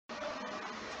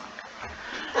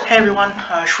Hey everyone,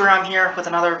 Ciryl here with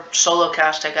another solo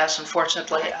cast, I guess,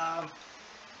 unfortunately.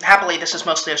 Happily, this is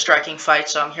mostly a striking fight,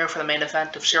 so I'm here for the main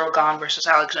event of Ciryl versus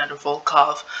Alexander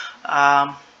Volkov.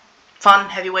 Fun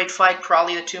heavyweight fight,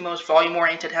 probably the two most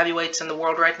volume-oriented heavyweights in the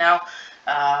world right now.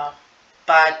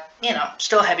 But,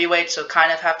 still heavyweight, so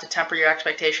kind of have to temper your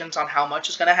expectations on how much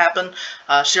is going to happen.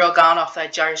 Ciryl off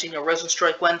that Jairzinho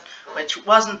Rozenstruik win, which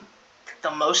wasn't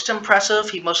the most impressive.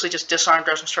 He mostly just disarmed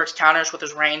Rozenstruik's counters with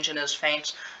his range and his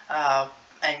feints.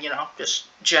 And, just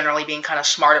generally being kind of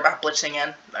smart about blitzing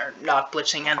in, or not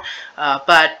blitzing in.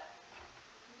 But,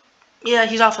 yeah,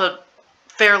 he's off a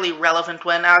fairly relevant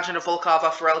win. Alexander Volkov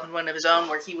off a relevant win of his own,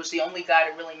 where he was the only guy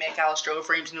to really make Alistair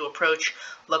Overeem's new approach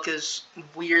look as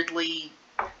weirdly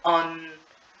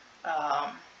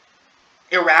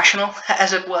irrational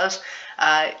as it was.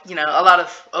 A lot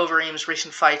of Overeem's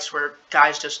recent fights were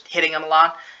guys just hitting him a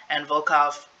lot, and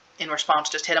Volkov, in response,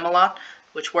 just hit him a lot,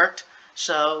 which worked.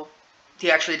 So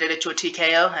he actually did it to a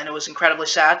TKO, and it was incredibly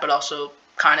sad, but also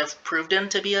kind of proved him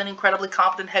to be an incredibly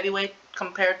competent heavyweight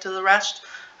compared to the rest.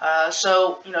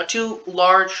 Two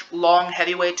large, long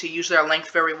heavyweights who use their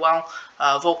length very well.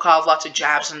 Volkov, lots of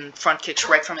jabs and front kicks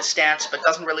right from his stance, but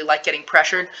doesn't really like getting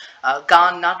pressured.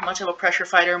 Gane, not much of a pressure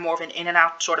fighter, more of an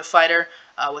in-and-out sort of fighter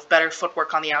with better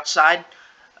footwork on the outside.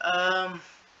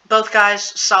 Both guys,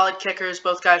 solid kickers.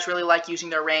 Both guys really like using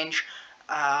their range,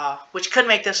 which could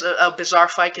make this a bizarre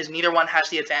fight because neither one has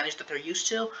the advantage that they're used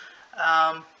to.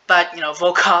 But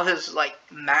Volkov is,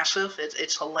 massive.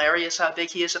 It's hilarious how big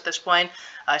he is at this point.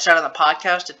 I said on the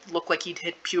podcast, it looked like he'd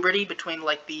hit puberty between,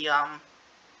 what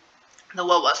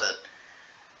was it?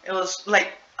 It was,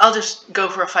 I'll just go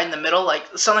for a fight in the middle.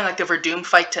 Something like the Verdum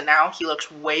fight to now, he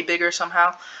looks way bigger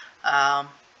somehow.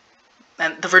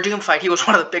 And the Verdum fight, he was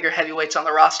one of the bigger heavyweights on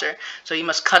the roster, so he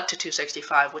must cut to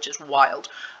 265, which is wild.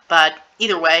 But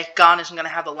either way, Gane isn't going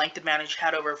to have the length advantage he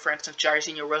had over, for instance,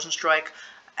 Jairzinho Rozenstruik.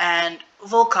 And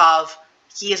Volkov,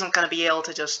 he isn't going to be able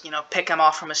to just, pick him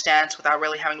off from a stance without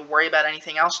really having to worry about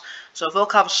anything else. So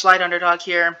Volkov's slight underdog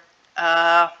here.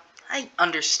 I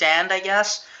understand, I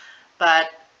guess, but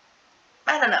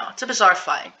I don't know. It's a bizarre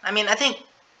fight. I mean, I think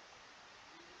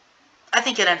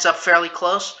it ends up fairly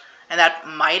close, and that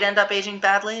might end up aging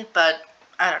badly, but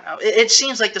I don't know. It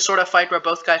seems like the sort of fight where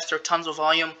both guys throw tons of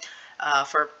volume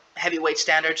for heavyweight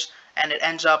standards, and it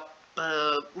ends up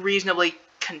a reasonably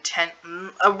competitive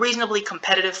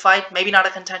fight. Maybe not a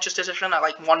contentious decision.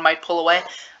 One might pull away,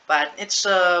 but it's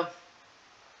a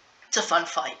fun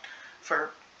fight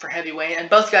for heavyweight, and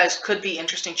both guys could be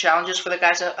interesting challenges for the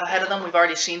guys ahead of them. We've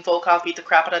already seen Volkov beat the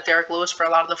crap out of Derek Lewis for a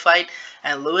lot of the fight,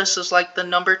 and Lewis is the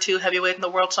number 2 heavyweight in the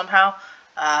world somehow.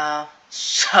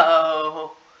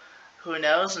 So who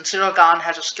knows? And Ciryl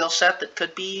has a skill set that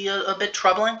could be a bit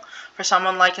troubling for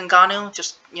someone like Ngannou,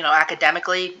 just,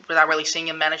 academically, without really seeing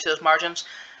him manage those margins.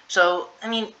 So, I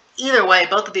mean, either way,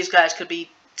 both of these guys could be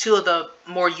two of the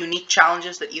more unique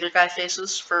challenges that either guy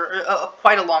faces for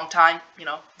quite a long time.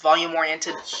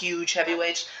 Volume-oriented, huge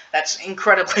heavyweights. That's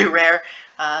incredibly rare.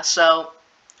 So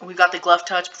we've got the glove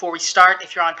touch before we start.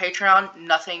 If you're on Patreon,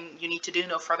 nothing you need to do,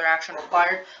 no further action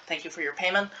required. Thank you for your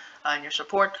payment and your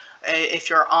support. If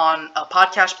you're on a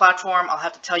podcast platform, I'll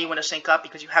have to tell you when to sync up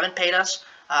because you haven't paid us.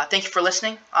 Thank you for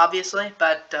listening, obviously,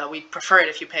 but we'd prefer it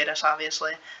if you paid us,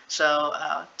 obviously. So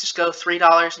just go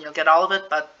 $3 and you'll get all of it.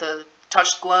 But the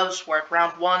touched gloves were at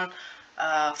round 1,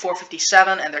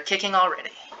 457, and they're kicking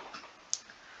already.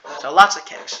 So lots of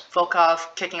kicks.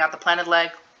 Volkov kicking out the planted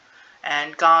leg,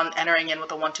 and Gane entering in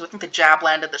with a 1-2. I think the jab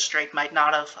landed, the straight might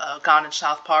not have. Gane in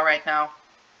southpaw right now.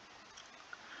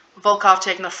 Volkov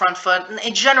taking the front foot.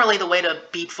 And generally, the way to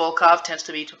beat Volkov tends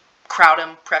to be to crowd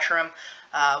him, pressure him.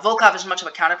 Volkov isn't much of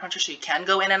a counterpuncher, so he can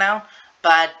go in and out.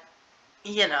 But,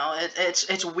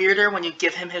 it's weirder when you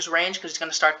give him his range because he's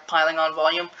going to start piling on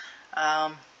volume.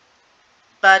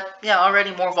 But, yeah,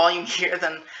 already more volume here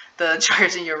than the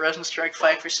Jairzinho Rozenstruik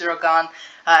fight for Ciryl Gane.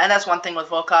 And that's one thing with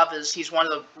Volkov is he's one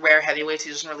of the rare heavyweights.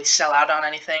 He doesn't really sell out on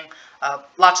anything.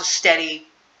 Lots of steady,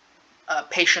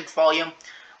 patient volume,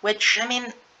 which, I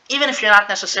mean, even if you're not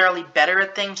necessarily better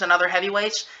at things than other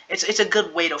heavyweights, it's a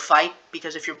good way to fight,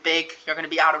 because if you're big, you're going to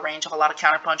be out of range of a lot of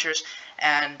counterpunchers,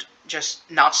 and just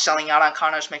not selling out on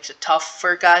counters makes it tough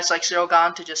for guys like Ciryl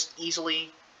Gane to just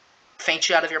easily feint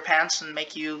you out of your pants and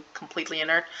make you completely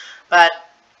inert. But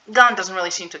Gane doesn't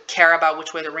really seem to care about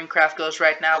which way the ring craft goes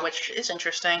right now, which is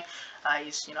interesting.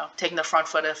 He's, taking the front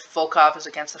foot if Volkov is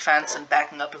against the fence and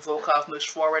backing up if Volkov moves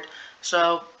forward.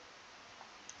 So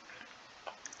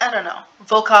I don't know.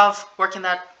 Volkov working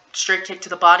that straight kick to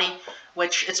the body,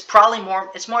 which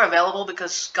it's more available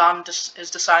because Gane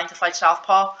is deciding to fight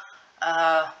southpaw.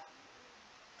 I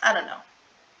don't know.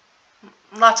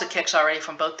 Lots of kicks already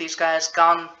from both these guys.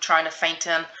 Gane trying to feint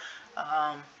in.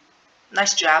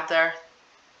 Nice jab there.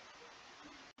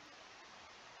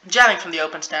 Jabbing from the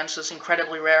open stance is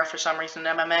incredibly rare for some reason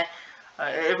in MMA.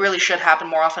 It really should happen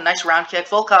more often. Nice round kick.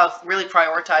 Volkov really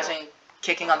prioritizing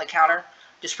kicking on the counter.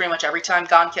 Just pretty much every time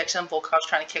Gane kicks him, Volkov's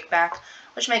trying to kick back,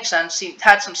 which makes sense. He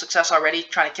had some success already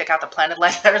trying to kick out the planted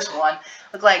leg. There's one.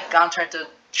 Looked like Gane tried to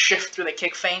shift through the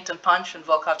kick feint and punch, and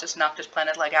Volkov just knocked his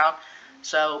planted leg out.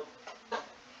 So,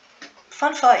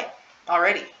 fun fight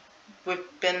already. We've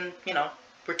been,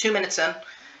 we're 2 minutes in,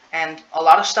 and a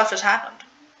lot of stuff has happened.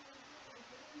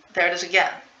 There it is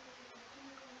again.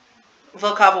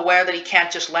 Volkov aware that he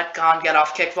can't just let Gane get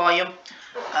off kick volume,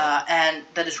 and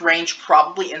that his range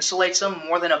probably insulates him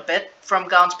more than a bit from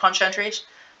Gane's punch entries.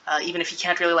 Even if he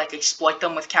can't really exploit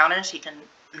them with counters, he can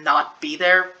not be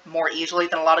there more easily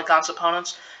than a lot of Gane's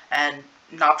opponents and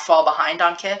not fall behind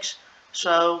on kicks.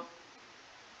 So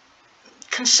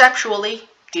conceptually,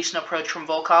 decent approach from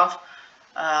Volkov.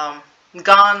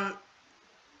 Gane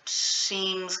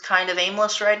seems kind of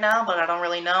aimless right now, but I don't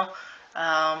really know.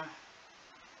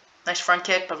 Nice front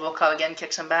kick, but Volkov again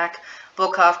kicks him back.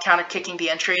 Volkov counter kicking the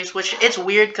entries, which it's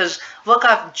weird because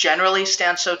Volkov generally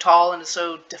stands so tall and is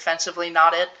so defensively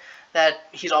not it that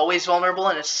he's always vulnerable,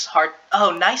 and it's hard.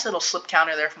 Oh, nice little slip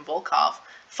counter there from Volkov.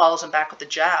 Follows him back with the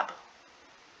jab.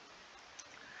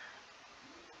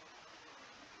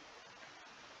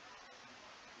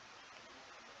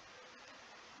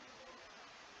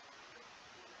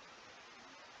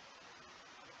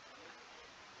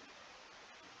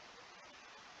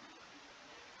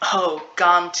 Oh,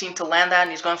 Gane seemed to land that,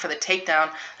 and he's going for the takedown.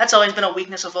 That's always been a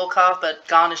weakness of Volkov, but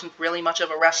Gane isn't really much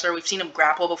of a wrestler. We've seen him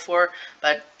grapple before,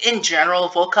 but in general,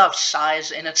 Volkov's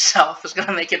size in itself is going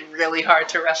to make it really hard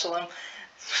to wrestle him.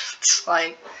 It's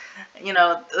like,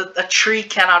 a tree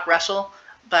cannot wrestle,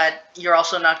 but you're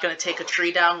also not going to take a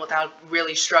tree down without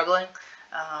really struggling.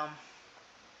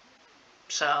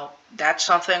 So that's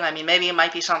something. I mean, maybe it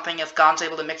might be something if Gane's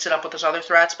able to mix it up with his other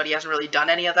threats, but he hasn't really done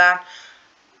any of that.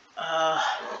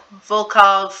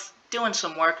 Volkov doing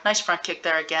some work. Nice front kick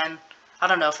there again. I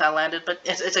don't know if that landed, but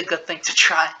it's a good thing to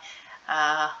try.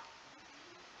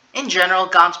 In general,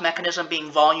 Gane's mechanism being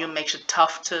volume makes it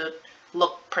tough to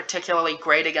look particularly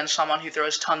great against someone who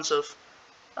throws tons of...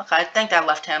 Okay, I think that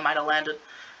left hand might have landed.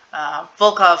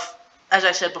 Volkov, as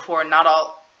I said before,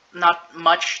 not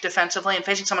much defensively, and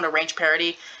facing someone to range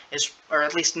parity is, or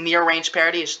at least near range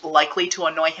parity, is likely to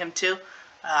annoy him too.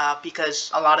 Because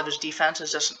a lot of his defense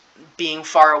is just being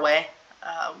far away.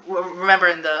 Remember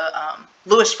in the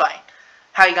Lewis fight,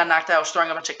 how he got knocked out was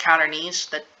throwing a bunch of counter knees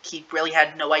that he really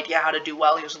had no idea how to do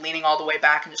well. He was leaning all the way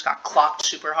back and just got clocked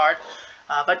super hard.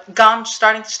 But Gane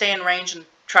starting to stay in range and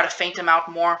try to feint him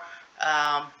out more.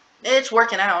 It's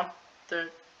working out. They're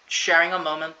sharing a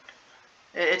moment.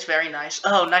 It's very nice.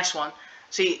 Oh, nice one.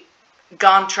 See,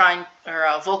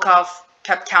 Volkov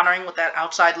kept countering with that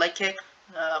outside leg kick.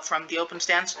 From the open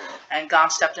stance, and Gane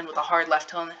stepped in with a hard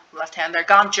left hand there.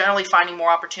 Gane generally finding more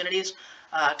opportunities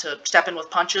to step in with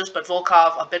punches, but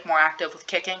Volkov a bit more active with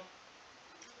kicking.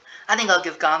 I think I'll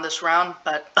give Gane this round,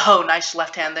 but oh, nice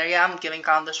left hand there. Yeah, I'm giving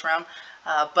Gane this round,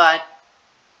 but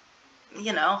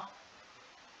not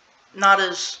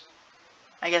as,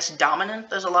 I guess,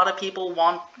 dominant as a lot of people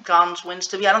want Gane's wins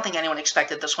to be. I don't think anyone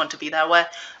expected this one to be that way,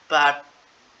 but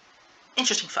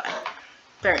interesting fight.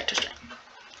 Very interesting.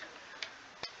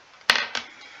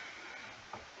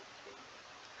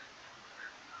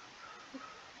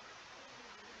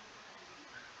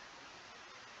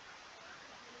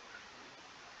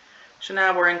 So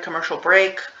now we're in commercial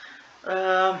break.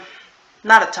 Not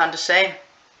a ton to say.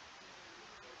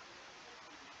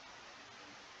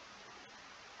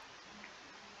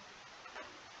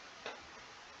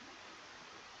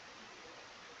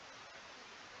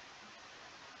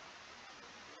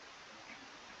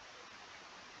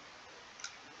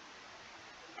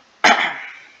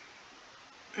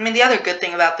 I mean, the other good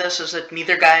thing about this is that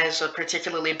neither guy is a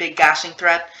particularly big gassing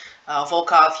threat.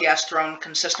 Volkov, he has thrown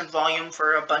consistent volume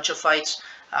for a bunch of fights.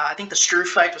 I think the Ciryl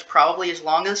fight was probably his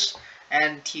longest,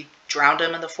 and he drowned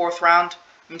him in the 4th round.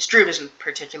 I mean, Ciryl isn't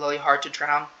particularly hard to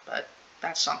drown, but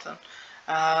that's something.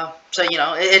 So,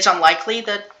 it's unlikely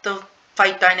that the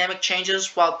fight dynamic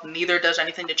changes, while neither does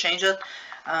anything to change it.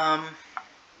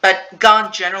 But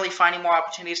Gane generally finding more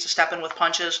opportunities to step in with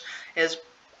punches is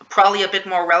probably a bit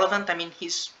more relevant. I mean,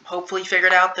 he's hopefully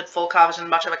figured out that Volkov isn't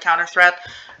much of a counter threat,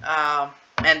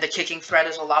 and the kicking threat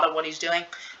is a lot of what he's doing.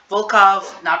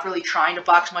 Volkov not really trying to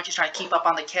box much. He's trying to keep up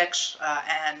on the kicks,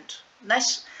 and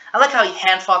nice. I like how he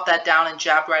hand fought that down and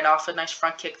jabbed right off it. Nice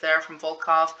front kick there from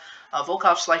Volkov.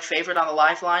 Volkov's slight favorite on the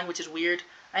live line, which is weird.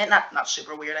 And not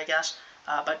super weird, I guess.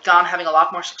 But Gane having a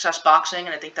lot more success boxing,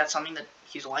 and I think that's something that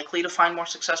he's likely to find more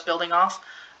success building off.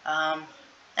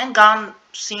 And Gane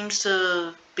seems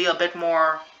to be a bit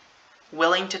more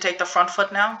willing to take the front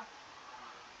foot now.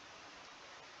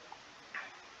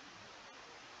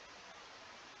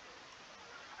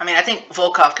 I mean, I think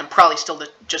Volkov can probably still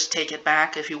just take it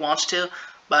back if he wants to,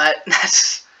 but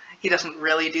he doesn't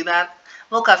really do that.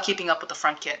 Volkov keeping up with the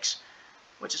front kicks,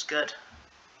 which is good.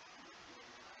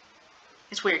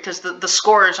 It's weird, because the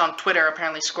scorers on Twitter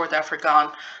apparently scored that for Gane,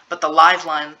 but the live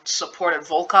line supported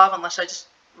Volkov, unless I just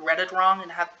read it wrong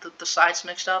and had the sides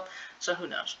mixed up, so who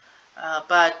knows.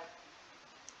 But,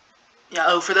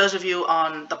 yeah, for those of you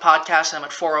on the podcast, I'm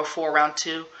at 404 round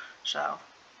 2, so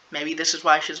maybe this is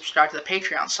why I should subscribe to the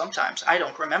Patreon sometimes. I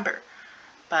don't remember.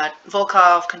 But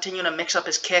Volkov continuing to mix up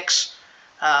his kicks.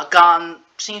 Gane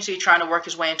seems to be trying to work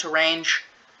his way into range.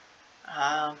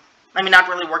 I mean, not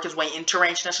really work his way into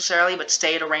range necessarily, but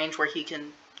stay at a range where he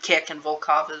can kick, and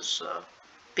Volkov is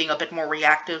being a bit more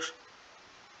reactive.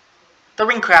 The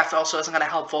ring craft also isn't going to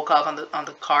help Volkov on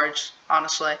the cards,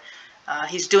 honestly.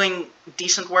 He's doing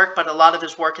decent work, but a lot of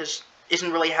his work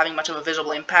isn't really having much of a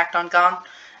visible impact on Gane,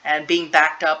 and being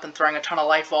backed up and throwing a ton of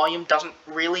light volume doesn't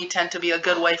really tend to be a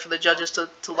good way for the judges to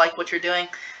like what you're doing.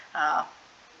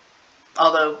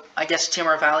 Although, I guess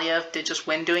Timur Valiev did just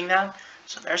win doing that,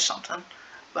 so there's something.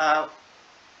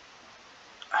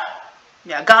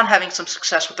 Yeah, Gane having some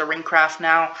success with the ring craft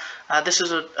now. This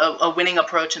is a winning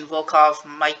approach, and Volkov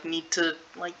might need to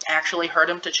actually hurt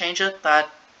him to change it, but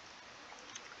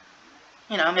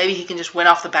maybe he can just win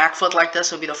off the back foot like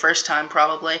this. It'll be the first time,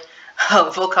 probably.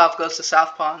 Volkov goes to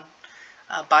southpaw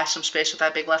and buys some space with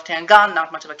that big left hand. Gane,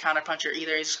 not much of a counterpuncher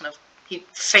either. He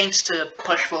feints to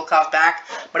push Volkov back,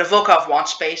 but if Volkov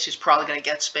wants space, he's probably going to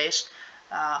get space.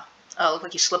 Looked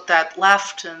like he slipped that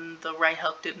left, and the right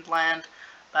hook didn't land.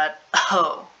 But,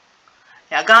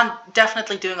 yeah, Gane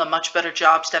definitely doing a much better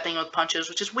job stepping with punches,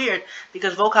 which is weird,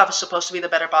 because Volkov is supposed to be the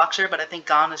better boxer, but I think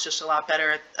Gane is just a lot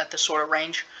better at this sort of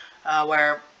range,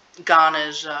 where Gane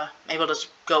is able to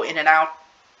go in and out,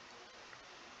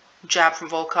 jab from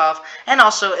Volkov, and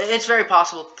also, it's very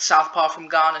possible the southpaw from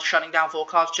Gane is shutting down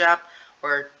Volkov's jab,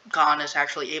 where Gane is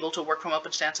actually able to work from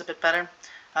open stance a bit better.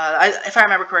 If I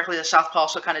remember correctly, the southpaw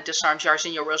also kind of disarmed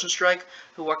Jairzinho Rosenstruik,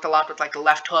 who worked a lot with the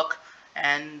left hook,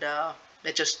 and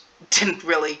it just didn't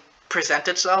really present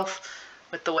itself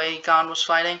with the way Gane was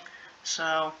fighting.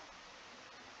 So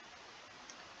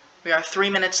we are 3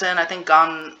 minutes in. I think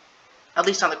Gane, at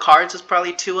least on the cards, is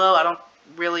probably 2-0. I'm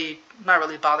not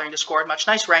really bothering to score much.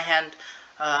 Nice right hand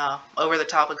over the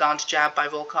top of Gane's jab by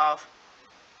Volkov.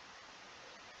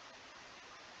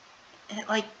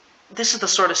 And, this is the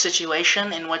sort of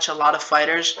situation in which a lot of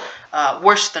fighters,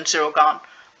 worse than Ciryl Gane,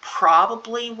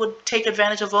 probably would take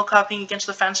advantage of Volkov being against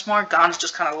the fence more. Gane's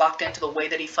just kind of locked into the way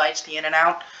that he fights, the in and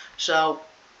out. So,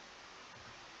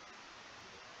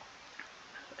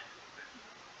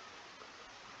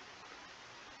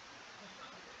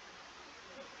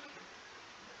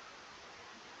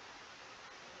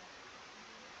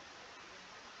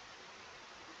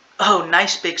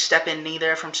 nice big step in knee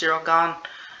there from Ciryl Gane.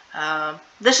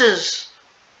 This is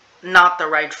not the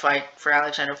right fight for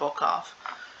Alexander Volkov.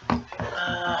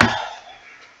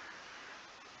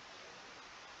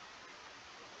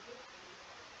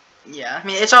 Yeah, I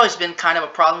mean, it's always been kind of a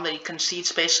problem that he concedes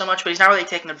space so much, but he's not really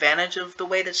taking advantage of the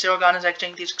way that Ciryl Gane is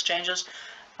exiting these exchanges.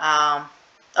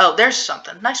 There's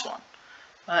something. Nice one.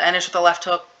 Enters with the left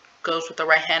hook, goes with the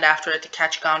right hand after it to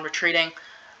catch Gane retreating.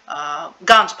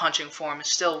 Gane's punching form is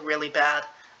still really bad,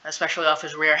 especially off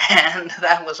his rear hand.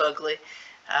 That was ugly.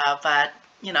 But,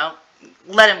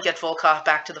 let him get Volkov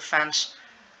back to the fence.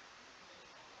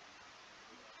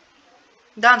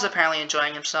 Gane's apparently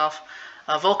enjoying himself.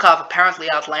 Volkov apparently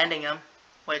outlanding him,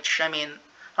 which, I mean,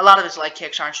 a lot of his leg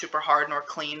kicks aren't super hard nor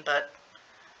clean, but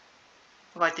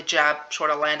the jab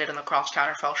sort of landed and the cross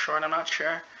counter fell short, I'm not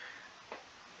sure.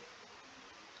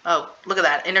 Oh, look at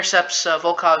that. Intercepts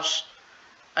Volkov's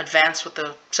advance with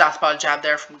the southpaw jab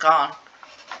there from Gane.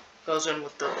 Goes in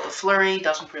with the flurry,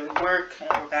 doesn't really work, and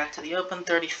we're back to the open,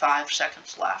 35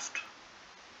 seconds left.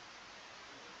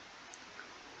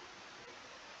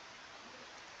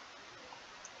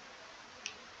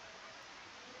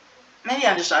 Maybe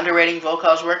I'm just underrating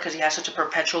Volkov's work because he has such a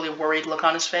perpetually worried look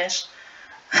on his face.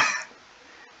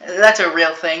 That's a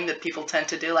real thing that people tend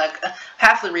to do.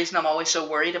 Half the reason I'm always so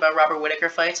worried about Robert Whittaker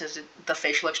fights is the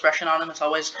facial expression on him is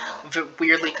always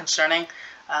weirdly concerning.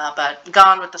 But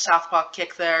Gane with the southpaw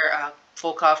kick there,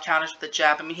 Volkov counters with the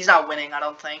jab. I mean, he's not winning, I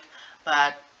don't think,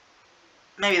 but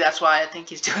maybe that's why I think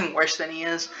he's doing worse than he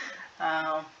is.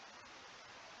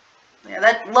 Yeah,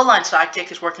 that low-line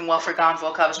sidekick is working well for Gane.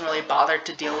 Volkov isn't really bothered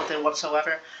to deal with it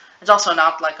whatsoever. It's also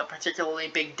not like a particularly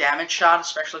big damage shot,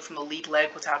 especially from the lead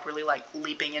leg without really like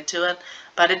leaping into it.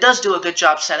 But it does do a good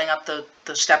job setting up the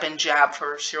step-in jab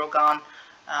for Ciryl Gane.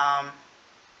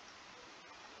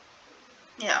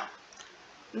 Yeah,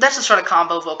 that's the sort of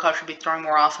combo Volkov should be throwing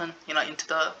more often. You know,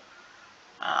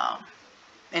 um,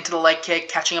 into the leg kick,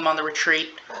 catching him on the retreat,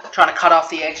 trying to cut off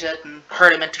the exit and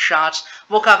hurt him into shots.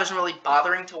 Volkov isn't really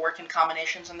bothering to work in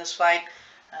combinations in this fight.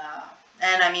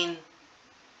 And I mean,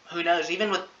 who knows?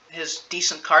 Even with his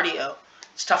decent cardio,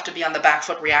 it's tough to be on the back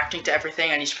foot reacting to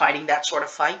everything, and he's fighting that sort of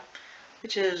fight,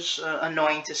 which is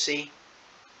annoying to see.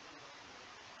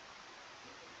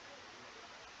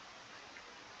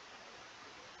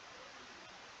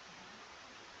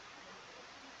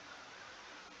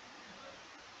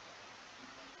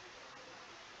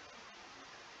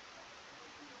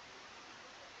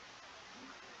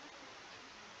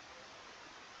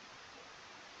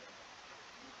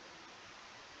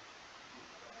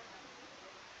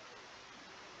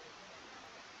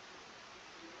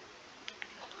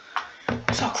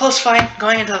 So, close fight,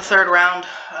 going into the third round.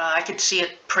 I could see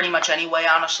it pretty much anyway,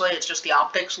 honestly. It's just the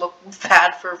optics look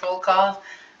bad for Volkov,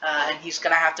 and he's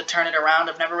going to have to turn it around.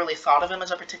 I've never really thought of him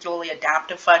as a particularly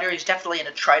adaptive fighter. He's definitely an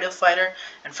attritive fighter,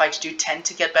 and fights do tend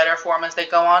to get better for him as they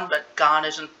go on, but Gane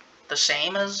isn't the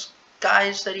same as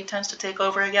guys that he tends to take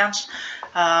over against.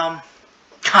 Gane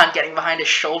getting behind his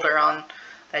shoulder on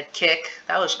that kick,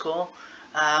 that was cool.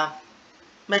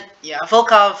 But yeah,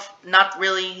 Volkov not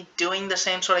really doing the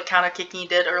same sort of counter kicking he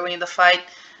did early in the fight,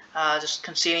 just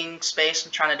conceding space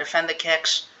and trying to defend the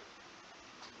kicks.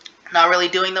 Not really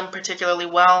doing them particularly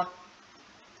well.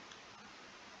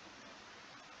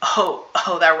 Oh,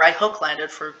 that right hook landed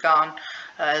for Gane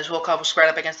as Volkov was squared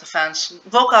up against the fence.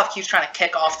 Volkov keeps trying to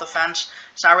kick off the fence.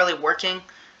 It's not really working.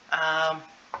 Yeah,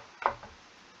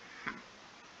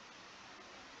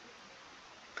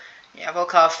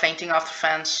 Volkov feinting off the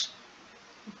fence.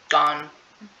 Gane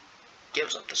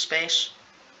gives up the space.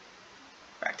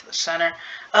 Back to the center.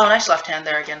 Oh, nice left hand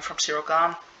there again from Ciryl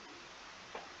Gane.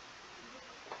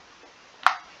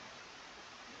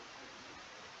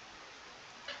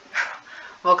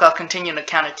 Volkov continuing to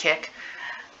counter kick.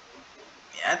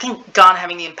 Yeah, I think Gane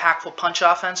having the impactful punch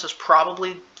offense is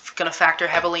probably going to factor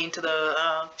heavily into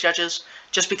the judges,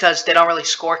 just because they don't really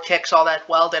score kicks all that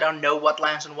well. They don't know what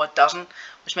lands and what doesn't,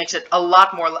 which makes it a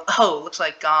lot more... Oh, looks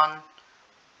like Gane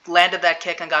landed that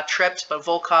kick and got tripped, but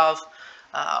Volkov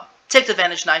takes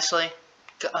advantage nicely.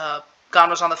 Gane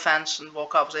was on the fence, and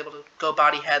Volkov was able to go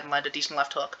body head and land a decent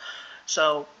left hook.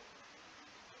 So,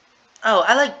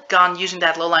 I like Gane using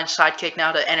that low-line sidekick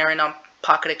now to enter in on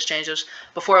pocket exchanges.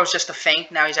 Before it was just a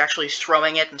feint, now he's actually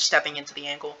throwing it and stepping into the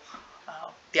angle,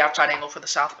 the outside angle for the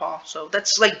southpaw. So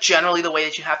that's like generally the way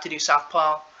that you have to do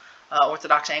southpaw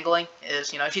orthodox angling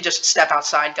is, if you just step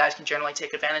outside, guys can generally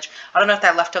take advantage. I don't know if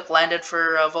that left hook landed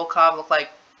for Volkov. Looked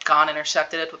like Gane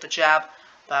intercepted it with the jab,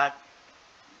 but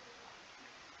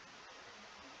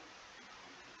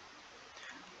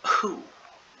ooh.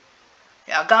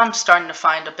 Yeah, Gane's starting to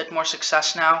find a bit more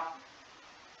success now.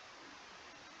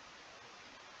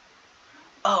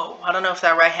 Oh, I don't know if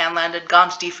that right hand landed.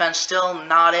 Gane's defense still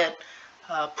not it.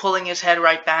 Pulling his head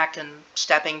right back and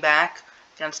stepping back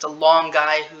against a long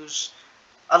guy who's,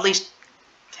 at least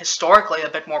historically, a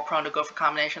bit more prone to go for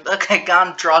combinations. Okay,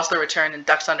 Gane draws the return and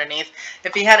ducks underneath.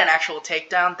 If he had an actual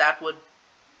takedown, that would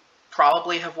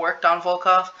probably have worked on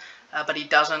Volkov, but he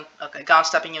doesn't. Okay, Gane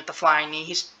stepping in with the flying knee.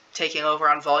 He's taking over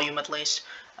on volume at least.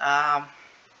 And,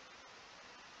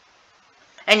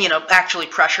 actually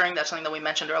pressuring, that's something that we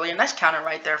mentioned earlier. Nice counter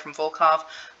right there from Volkov.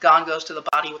 Gane goes to the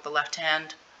body with the left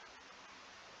hand.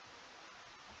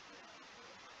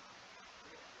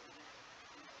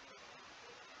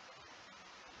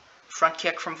 Front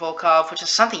kick from Volkov, which is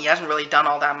something he hasn't really done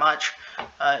all that much.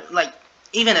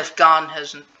 Even if Gane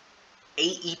hasn't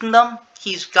eaten them,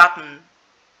 he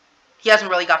hasn't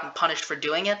really gotten punished for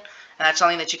doing it, and that's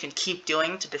something that you can keep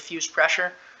doing to diffuse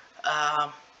pressure,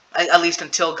 at least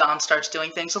until Gane starts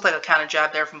doing things. Looked like a counter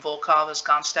jab there from Volkov as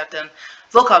Gane stepped in.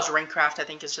 Volkov's ring craft, I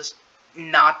think, is just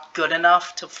not good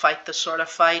enough to fight this sort of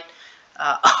fight.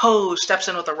 Steps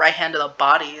in with the right hand to the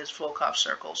body as Volkov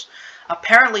circles.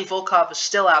 Apparently, Volkov has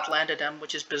still outlanded him,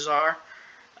 which is bizarre.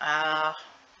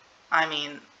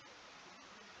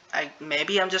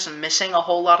 Maybe I'm just missing a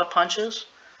whole lot of punches.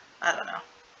 I don't know.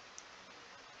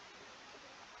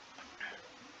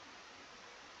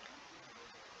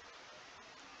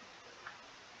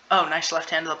 Oh, nice left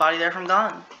hand to the body there from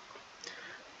Gane.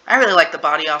 I really like the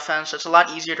body offense. It's a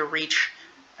lot easier to reach,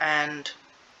 and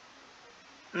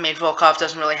Volkov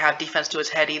doesn't really have defense to his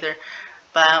head either.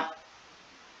 But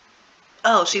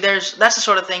Oh, see, that's the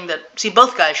sort of thing that, see,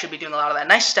 both guys should be doing a lot of that.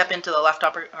 Nice step into the left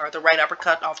upper, or the right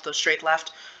uppercut off the straight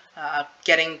left,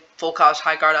 getting Volkov's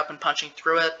high guard up and punching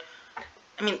through it.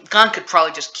 I mean, Gane could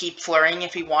probably just keep flurrying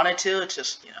if he wanted to. It's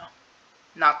just,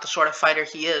 not the sort of fighter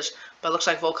he is. But it looks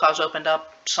like Volkov's opened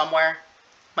up somewhere.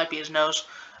 Might be his nose.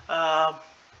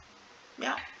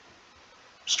 Yeah.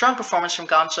 Strong performance from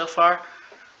Gane so far.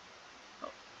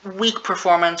 Weak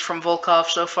performance from Volkov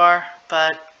so far,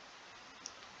 but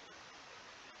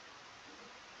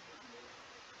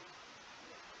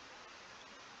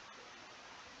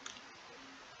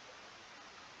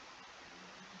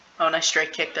oh, nice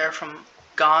straight kick there from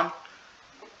Gane.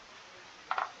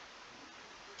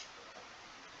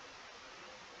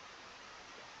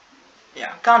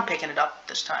 Yeah, Gane picking it up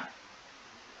this time.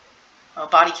 Oh,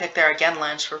 body kick there again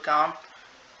lands for Gane.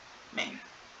 I mean,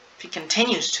 if he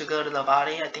continues to go to the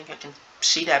body, I think I can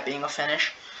see that being a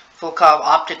finish. Volkov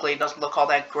optically doesn't look all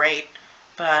that great,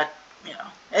 but,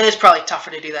 it is probably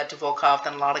tougher to do that to Volkov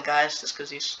than a lot of guys, just because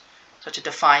he's such a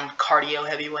defined cardio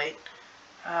heavyweight.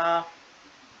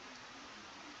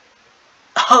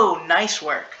 Oh, nice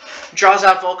work. Draws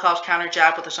out Volkov's counter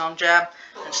jab with his own jab,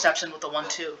 and steps in with the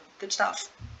 1-2. Good stuff.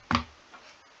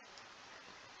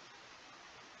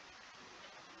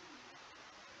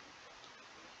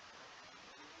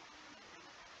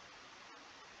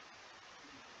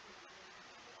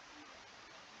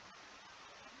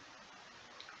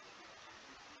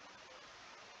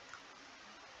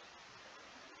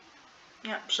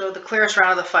 Yeah, so the clearest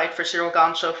round of the fight for Ciryl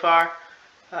Gane so far.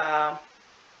 I'm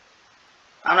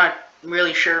not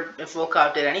really sure if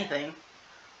Volkov did anything.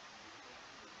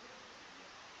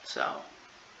 So,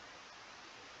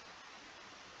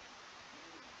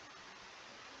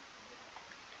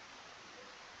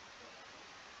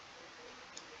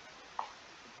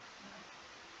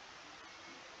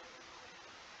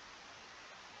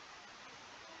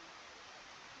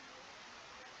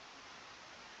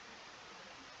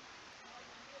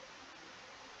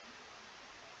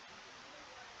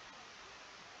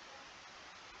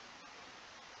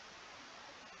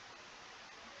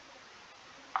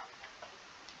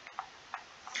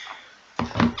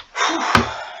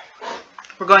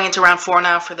 we're going into round 4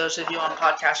 now for those of you on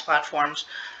podcast platforms.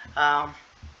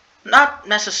 Not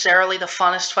necessarily the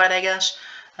funnest fight, I guess.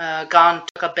 Gane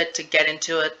took a bit to get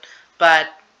into it, but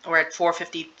we're at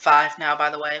 4:55 now,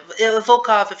 by the way.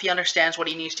 Volkov, if he understands what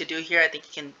he needs to do here, I think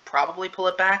he can probably pull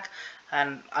it back.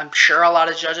 And I'm sure a lot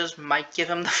of judges might give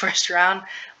him the first round,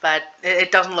 but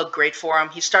it doesn't look great for him.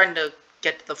 He's starting to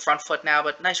get to the front foot now,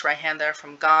 but nice right hand there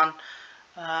from Gane.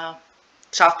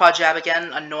 Southpaw jab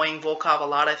again, annoying Volkov a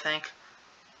lot, I think.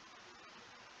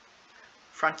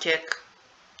 Front kick.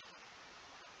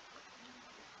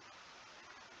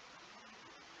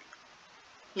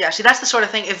 Yeah, see, that's the sort of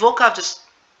thing. If Volkov just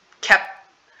kept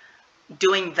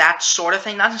doing that sort of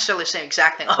thing, not necessarily the same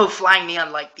exact thing. Oh, flying knee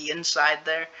on like the inside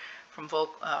there from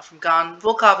Gane.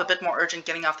 Volkov a bit more urgent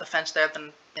getting off the fence there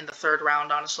than in the third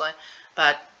round, honestly.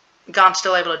 But Gane's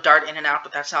still able to dart in and out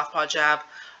with that southpaw jab.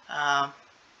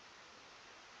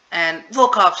 And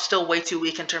Volkov's still way too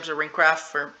weak in terms of ringcraft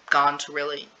for Gane to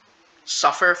really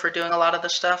suffer for doing a lot of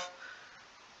this stuff.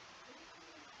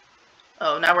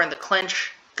 Oh, now we're in the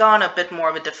clinch. Gane a bit more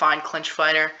of a defined clinch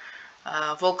fighter.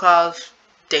 Volkov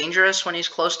dangerous when he's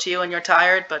close to you and you're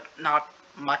tired, but not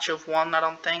much of one, I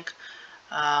don't think.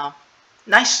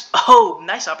 Nice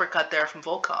uppercut there from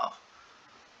Volkov.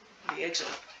 The exit.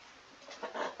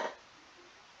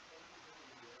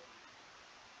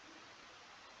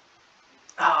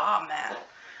 Oh man,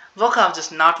 Volkov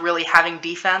just not really having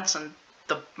defense and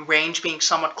the range being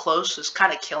somewhat close is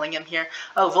kind of killing him here.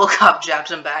 Oh, Volkov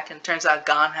jabs him back, and turns out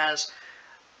Gane has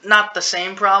not the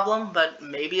same problem, but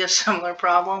maybe a similar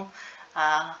problem.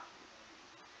 Yeah,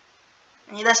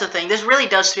 that's the thing. This really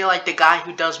does feel like the guy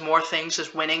who does more things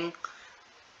is winning,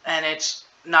 and it's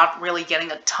not really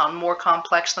getting a ton more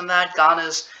complex than that. Gane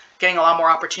is getting a lot more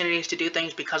opportunities to do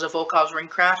things because of Volkov's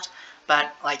ringcraft,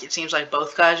 but like it seems like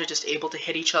both guys are just able to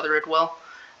hit each other at will.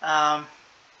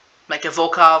 Like if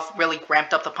Volkov really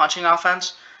ramped up the punching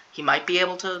offense, he might be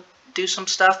able to do some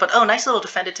stuff. But oh, nice little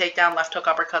defended takedown, left hook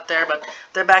uppercut there, but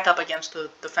they're back up against the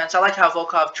fence. I like how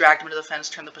Volkov dragged him to the fence,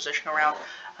 turned the position around.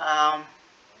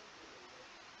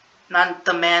 Not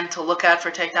the man to look at for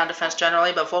takedown defense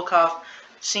generally, but Volkov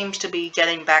seems to be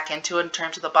getting back into it in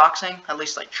terms of the boxing, at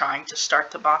least like trying to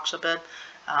start to box a bit.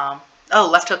 Oh,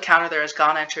 left hook counter there as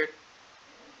Gane entered.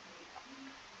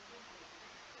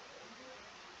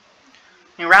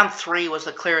 I mean, round 3 was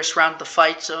the clearest round of the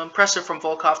fight, so impressive from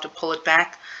Volkov to pull it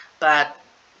back, but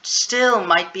still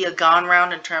might be a Gane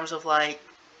round in terms of like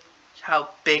how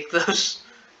big those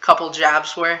couple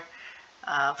jabs were.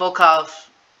 Volkov,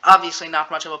 obviously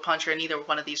not much of a puncher, neither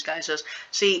one of these guys is.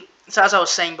 See, so as I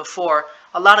was saying before,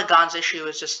 a lot of Gane's issue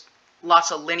is just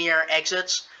lots of linear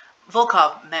exits.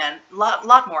 Volkov, man,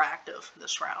 lot more active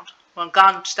this round. When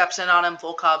Gane steps in on him,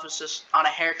 Volkov is just on a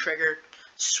hair trigger,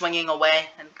 swinging away,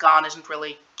 and Gane isn't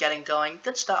really getting going.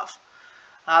 Good stuff.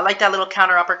 I like that little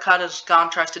counter uppercut as Gane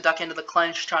tries to duck into the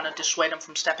clinch, trying to dissuade him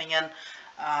from stepping in.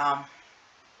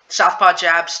 Southpaw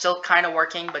jab still kind of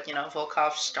working, but, you know,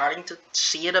 Volkov's starting to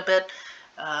see it a bit.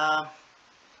 I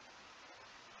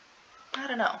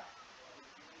don't know.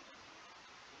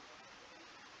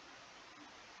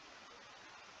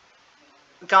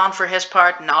 Gane, for his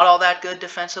part, not all that good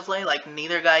defensively, like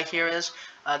neither guy here is.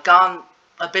 Gane,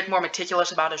 a bit more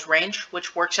meticulous about his range,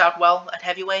 which works out well at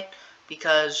heavyweight,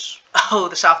 because, oh,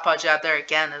 the southpaw jab there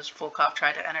again as Volkov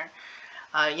tried to enter.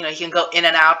 You know, he can go in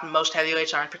and out, and most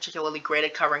heavyweights aren't particularly great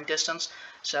at covering distance,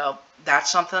 so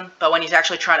that's something. But when he's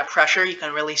actually trying to pressure, you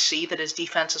can really see that his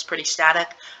defense is pretty static.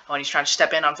 When he's trying to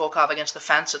step in on Volkov against the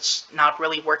fence, it's not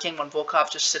really working when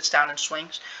Volkov just sits down and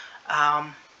swings.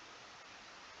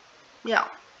 Yeah,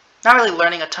 not really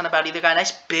learning a ton about either guy.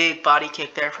 Nice big body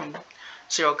kick there from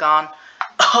Ciryl Gane.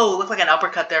 Oh, looked like an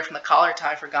uppercut there from the collar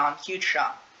tie for Gane. Huge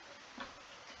shot.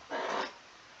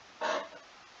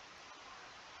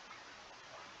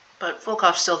 But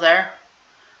Volkov's still there.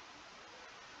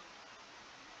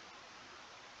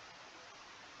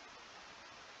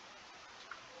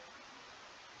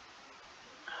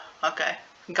 Okay,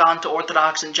 Gane to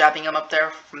orthodox and jabbing him up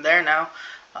there from there now.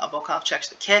 Volkov checks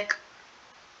the kick.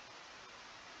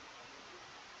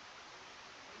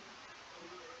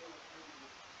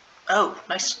 Oh,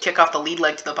 nice kick off the lead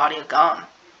leg to the body of Gane.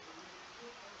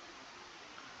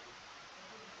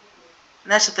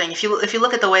 And that's the thing. If you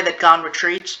look at the way that Gane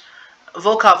retreats,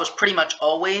 Volkov was pretty much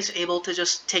always able to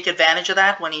just take advantage of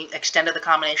that when he extended the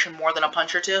combination more than a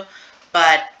punch or two.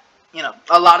 But, you know,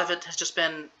 a lot of it has just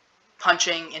been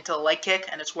punching into the leg kick,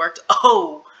 and it's worked.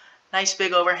 Oh, nice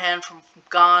big overhand from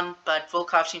Gane, but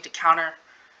Volkov seemed to counter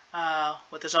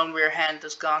with his own rear hand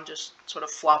as Gane just sort of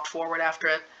flopped forward after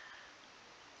it.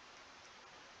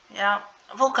 Yeah,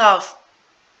 Volkov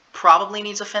probably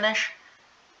needs a finish.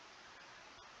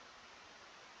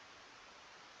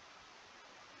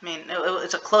 I mean,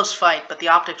 it's a close fight, but the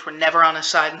optics were never on his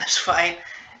side in this fight,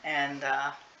 and,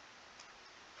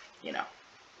 you know.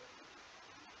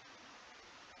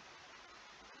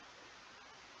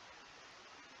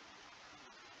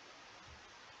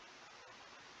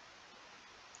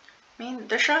 I mean,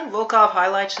 they're showing Volkov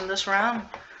highlights in this round,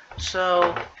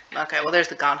 so, okay, well, there's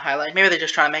the Gane highlight. Maybe they're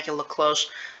just trying to make it look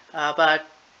close, but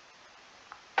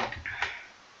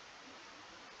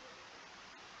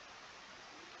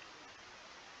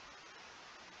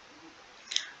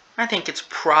I think it's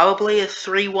probably a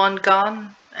 3-1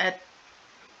 Gane, at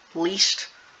least.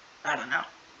 I don't know.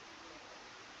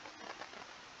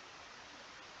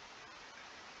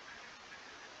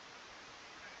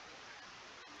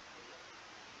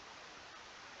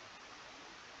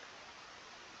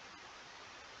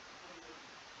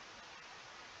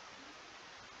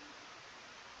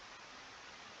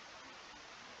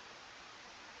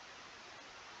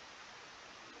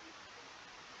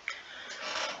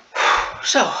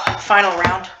 So, final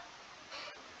round.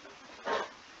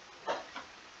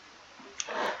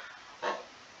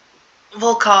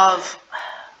 Volkov,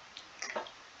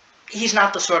 he's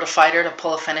not the sort of fighter to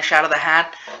pull a finish out of the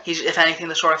hat. He's, if anything,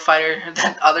 the sort of fighter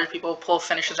that other people pull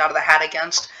finishes out of the hat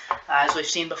against, as we've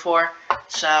seen before.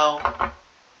 So,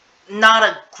 not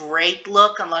a great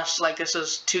look unless, like, this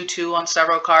is 2-2 on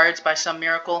several cards by some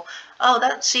miracle. Oh,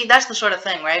 that's the sort of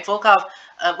thing, right? Volkov,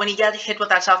 when he got hit with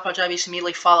that southpaw jab, he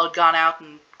immediately followed Gane out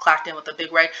and clacked in with a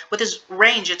big right. With his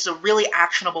range, it's a really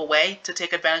actionable way to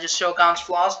take advantage of Ciryl Gane's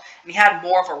flaws, and he had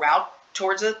more of a route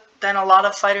towards it than a lot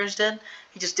of fighters did.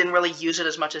 He just didn't really use it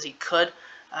as much as he could.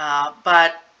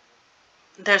 But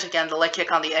there's, again, the leg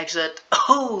kick on the exit.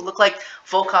 Oh, looked like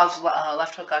Volkov's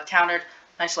left hook got countered.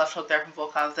 Nice left hook there from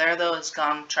Volkov there, though, as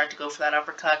Gane tried to go for that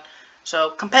uppercut. So,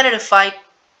 competitive fight.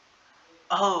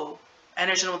 Oh,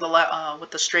 enters in with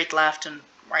the straight left and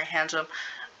right hands him.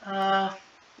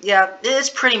 Yeah, it's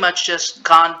pretty much just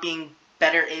Gane being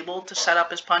better able to set up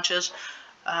his punches.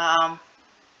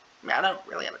 Yeah, I don't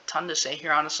really have a ton to say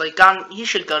here, honestly. Gane, he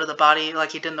should go to the body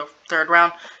like he did in the third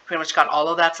round. Pretty much got all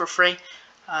of that for free.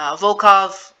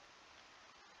 Volkov,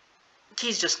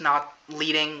 he's just not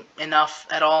leading enough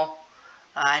at all.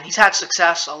 And he's had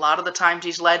success a lot of the times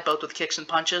he's led, both with kicks and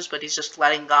punches, but he's just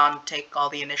letting Gane take all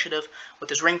the initiative with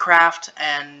his ring craft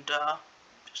and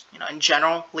just, in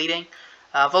general, leading.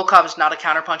 Volkov is not a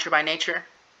counterpuncher by nature,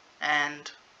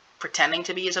 and pretending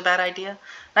to be is a bad idea.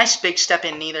 Nice big step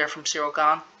in knee there from Ciryl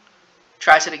Gane.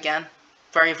 Tries it again.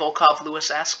 Very Volkov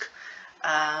Lewis-esque.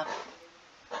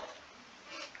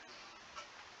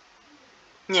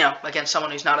 Against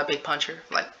someone who's not a big puncher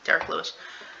like Derek Lewis.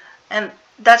 And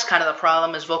that's kind of the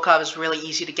problem, is Volkov is really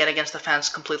easy to get against the fence,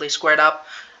 completely squared up.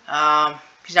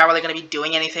 He's not really going to be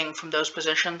doing anything from those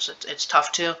positions. It's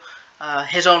tough to.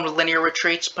 His own linear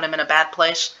retreats put him in a bad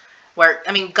place. Where,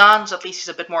 I mean, Gane's, at least he's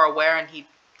a bit more aware, and he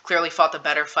clearly fought the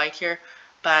better fight here.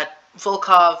 But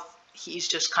Volkov, he's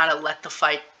just kind of let the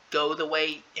fight go the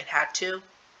way it had to.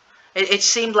 It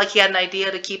seemed like he had an idea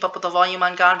to keep up with the volume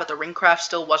on Gane, but the ring craft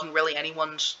still wasn't really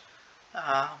anyone's...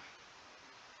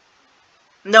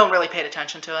 no one really paid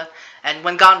attention to it. And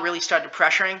when Gane really started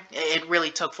pressuring, it really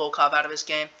took Volkov out of his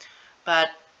game.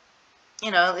 But,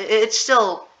 it's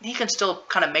still... He can still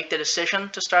kind of make the decision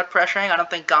to start pressuring. I don't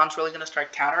think Gane's really going to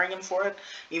start countering him for it,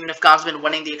 even if Gane's been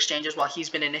winning the exchanges while he's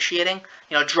been initiating.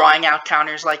 Drawing out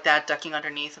counters like that, ducking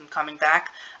underneath and coming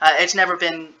back. It's never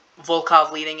been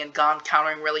Volkov leading and Gane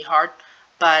countering really hard,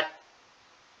 but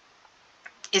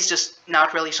it's just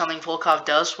not really something Volkov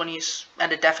does when he's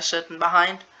at a deficit and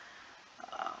behind.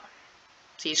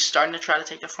 So he's starting to try to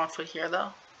take the front foot here, though.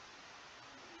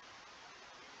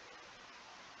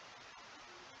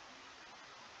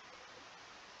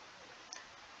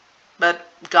 But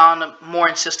Gane more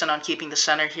insistent on keeping the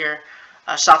center here.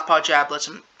 Southpaw jab lets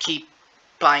him keep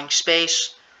buying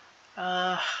space.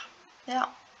 Yeah.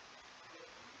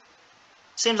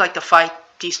 Seems like the fight,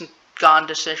 decent Gane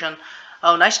decision.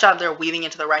 Oh, nice job there weaving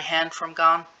into the right hand from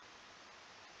Gane.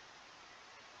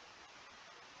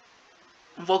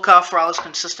 Volkov, for all his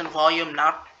consistent volume,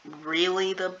 not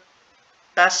really the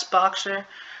best boxer.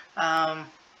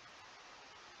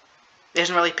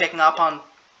 Isn't really picking up on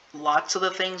lots of the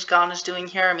things Gane is doing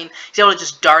here. I mean, he's able to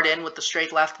just dart in with the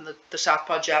straight left and the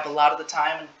southpaw jab a lot of the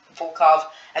time. And Volkov,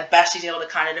 at best, he's able to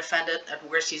kind of defend it. At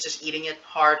worst, he's just eating it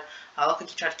hard. Look like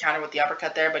he tried to counter with the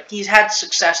uppercut there, but he's had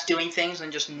success doing things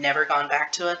and just never gone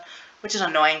back to it, which is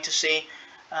annoying to see.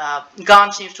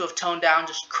 Gane seems to have toned down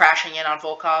just crashing in on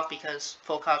Volkov because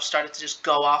Volkov started to just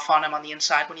go off on him on the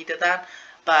inside when he did that.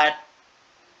 But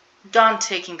Gane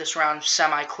taking this round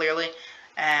semi-clearly,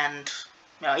 and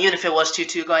even if it was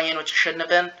 2-2 going in, which it shouldn't have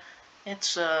been,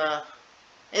 it's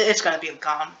going to be a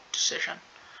Gane decision.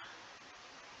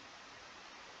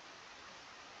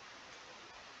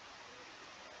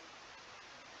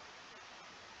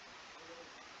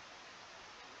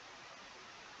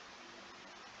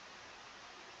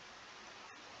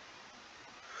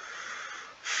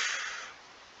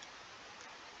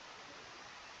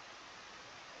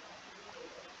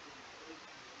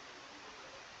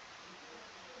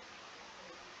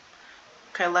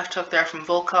 Okay, left hook there from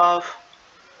Volkov.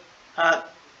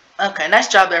 Okay, nice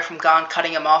job there from Gane,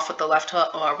 cutting him off with the left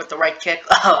hook, or with the right kick.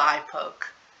 Oh, eye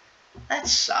poke. That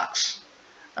sucks.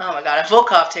 Oh my god, if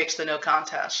Volkov takes the no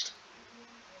contest.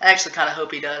 I actually kind of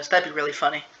hope he does. That'd be really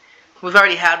funny. We've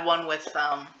already had one with,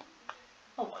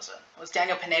 what was it? It was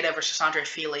Daniel Pineda versus Andre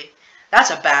Fili. That's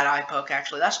a bad eye poke,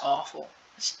 actually. That's awful.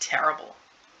 That's terrible.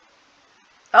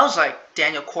 That was like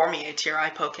Daniel Cormier tier eye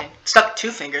poking. Stuck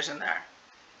 2 fingers in there.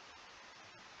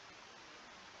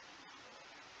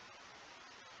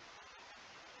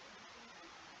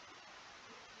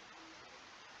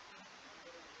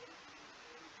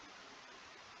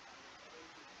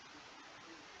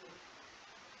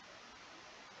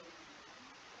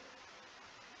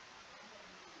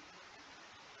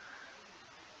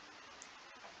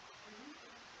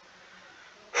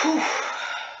 Whew.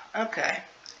 Okay.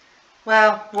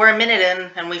 Well, we're a minute in,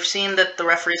 and we've seen that the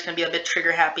referees can be a bit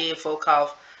trigger-happy if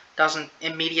Volkov doesn't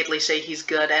immediately say he's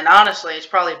good. And honestly, it's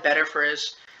probably better for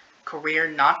his career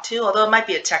not to, although it might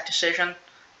be a tech decision,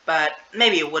 but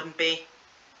maybe it wouldn't be.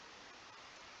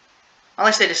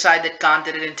 Unless they decide that Gane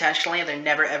did it intentionally, and they're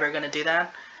never ever going to do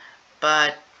that.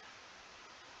 But,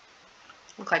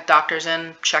 look like doctor's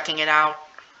in, checking it out.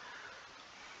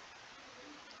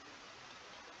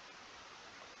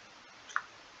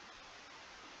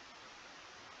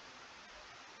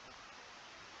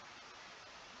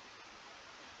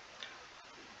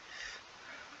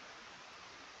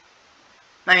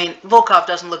 I mean, Volkov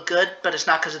doesn't look good, but it's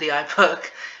not because of the eye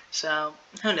poke. So,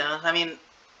 who knows? I mean,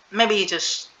 maybe he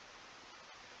just...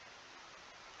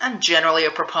 I'm generally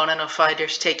a proponent of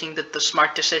fighters taking the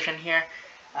smart decision here.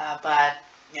 But,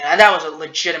 that was a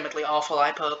legitimately awful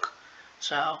eye poke.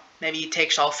 So, maybe he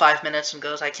takes all 5 minutes and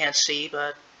goes, I can't see,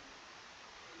 but...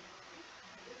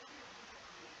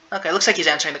 Okay, looks like he's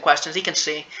answering the questions. He can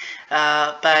see.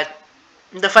 But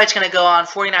the fight's going to go on.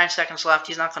 49 seconds left.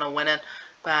 He's not going to win it.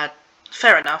 But...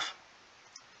 fair enough.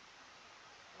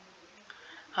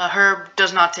 Herb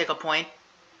does not take a point,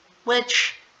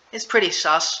 which is pretty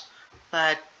sus,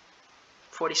 but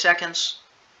 40 seconds.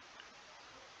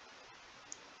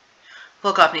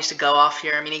 Volkov needs to go off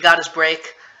here. I mean, he got his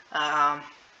break, and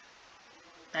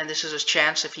this is his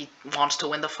chance if he wants to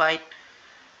win the fight.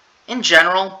 In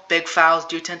general, big fouls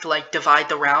do tend to like divide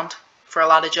the round for a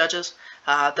lot of judges.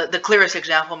 The clearest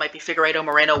example might be Figueiredo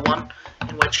Moreno 1,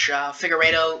 in which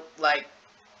Figueiredo like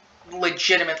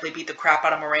legitimately beat the crap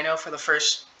out of Moreno for the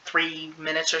first 3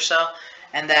 minutes or so,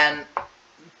 and then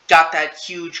got that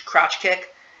huge crotch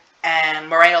kick, and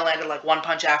Moreno landed like one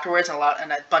punch afterwards, and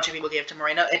a bunch of people gave it to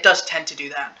Moreno. It does tend to do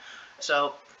that.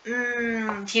 So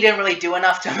he didn't really do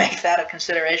enough to make that a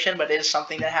consideration, but it is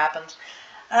something that happens.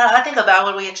 I think about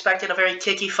what we expected, a very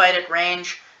kicky fight at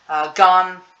range.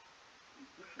 Gane,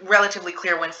 relatively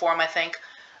clear win for him, I think.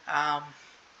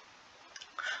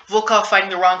 Volkov fighting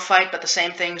the wrong fight, but the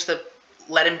same things that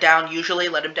let him down usually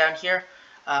let him down here.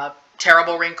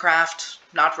 Terrible ring craft,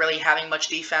 not really having much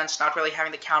defense, not really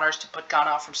having the counters to put Gane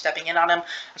off from stepping in on him,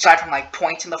 aside from like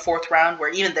points in the 4th round, where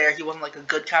even there he wasn't like a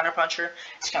good counter puncher.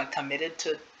 He's kind of committed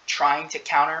to trying to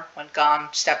counter when Gane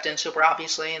stepped in super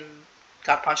obviously and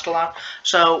got punched a lot.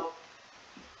 So,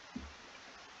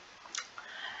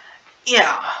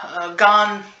 yeah,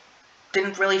 Gane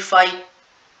didn't really fight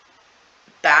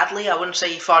badly. I wouldn't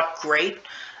say he fought great.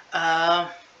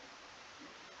 Fought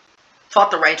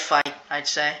the right fight, I'd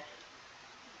say.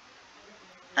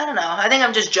 I don't know. I think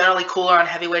I'm just generally cooler on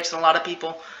heavyweights than a lot of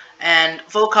people. And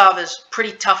Volkov is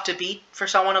pretty tough to beat for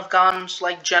someone of Gane's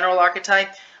like general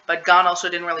archetype. But Gane also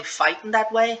didn't really fight in that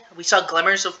way. We saw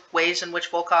glimmers of ways in which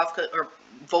Volkov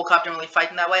didn't really fight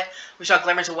in that way. We saw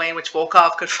glimmers of way in which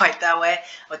Volkov could fight that way,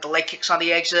 with the leg kicks on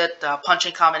the exit,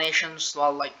 punching combinations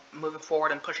while like moving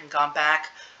forward and pushing Gane back.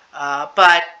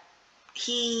 But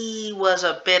he was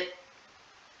a bit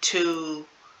too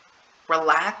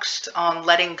relaxed on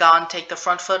letting Gane take the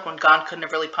front foot when Gane couldn't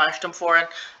have really punished him for it.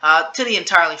 To be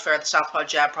entirely fair, the southpaw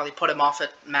jab probably put him off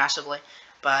it massively.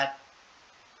 But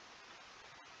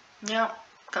yeah,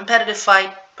 competitive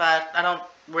fight, but I don't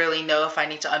really know if I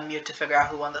need to unmute to figure out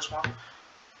who won this one.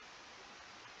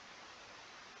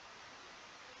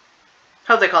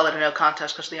 Hope they call it a no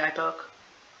contest because of the eye poke.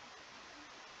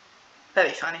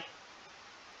 That'd be funny.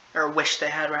 Or wish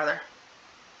they had, rather.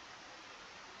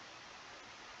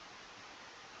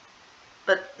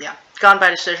 But yeah, Gane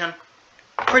by decision.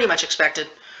 Pretty much expected.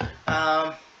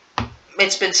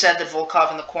 It's been said that Volkov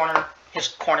in the corner, his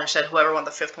corner said whoever won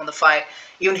the 5th won the fight.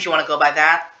 Even if you want to go by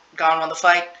that, Gane won the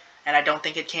fight, and I don't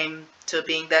think it came to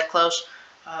being that close.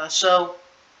 So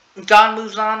Gane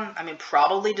moves on. I mean,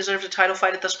 probably deserves a title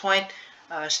fight at this point.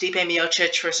 Stipe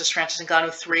Miocic versus Francis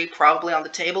Ngannou 3 probably on the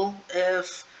table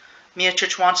if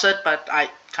Miocic wants it, but I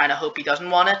kind of hope he doesn't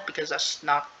want it because that's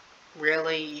not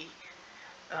really.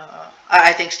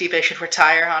 I think Stipe should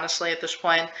retire, honestly, at this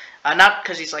point. Not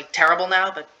because he's like terrible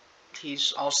now, but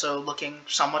he's also looking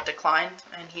somewhat declined,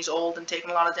 and he's old and taking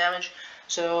a lot of damage.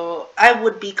 So I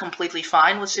would be completely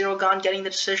fine with Ciryl Gane getting the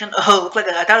decision. Oh, it looked like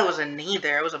I thought it was a knee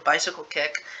there. It was a bicycle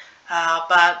kick.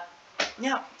 But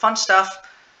yeah, fun stuff.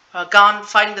 Gane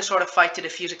fighting the sort of fight to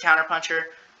defuse a counterpuncher,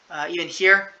 even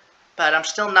here. But I'm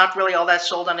still not really all that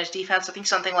sold on his defense. I think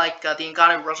something like the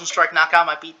Ngannou Rosenstrike knockout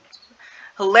might be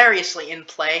hilariously in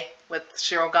play with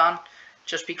Ciryl Gane,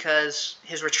 just because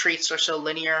his retreats are so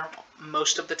linear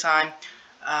most of the time.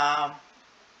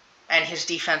 And his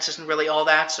defense isn't really all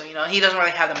that, so, you know, he doesn't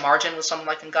really have the margin with someone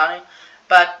like Ngannou.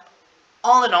 But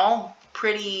all in all,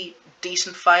 pretty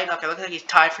decent fight. Okay, look like he's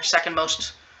tied for 2nd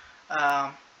most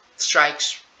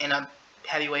strikes in a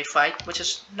heavyweight fight, which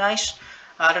is nice.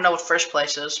 I don't know what 1st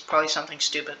place is. Probably something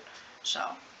stupid. So,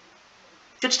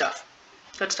 good stuff.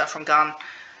 Good stuff from Gane.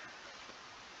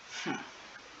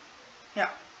 Yeah.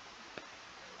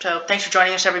 So, thanks for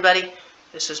joining us, everybody.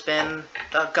 This has been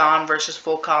Gane versus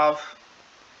Volkov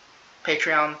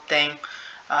Patreon thing.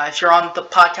 If you're on the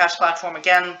podcast platform,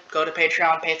 again, go to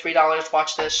Patreon, pay $3,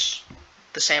 watch this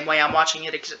the same way I'm watching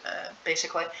it,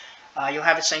 basically. You'll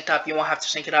have it synced up. You won't have to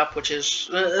sync it up, which is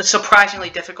surprisingly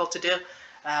difficult to do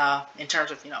in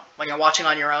terms of, you know, when you're watching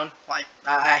on your own. Like,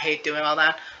 I hate doing all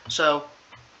that. So,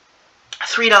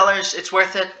 $3, it's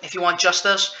worth it if you want just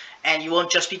this. And you won't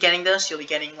just be getting this, you'll be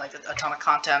getting like a ton of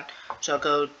content. So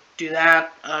go do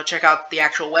that. Check out the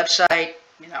actual website,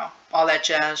 you know, all that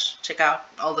jazz. Check out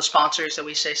all the sponsors that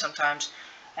we say sometimes.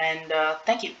 And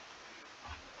thank you.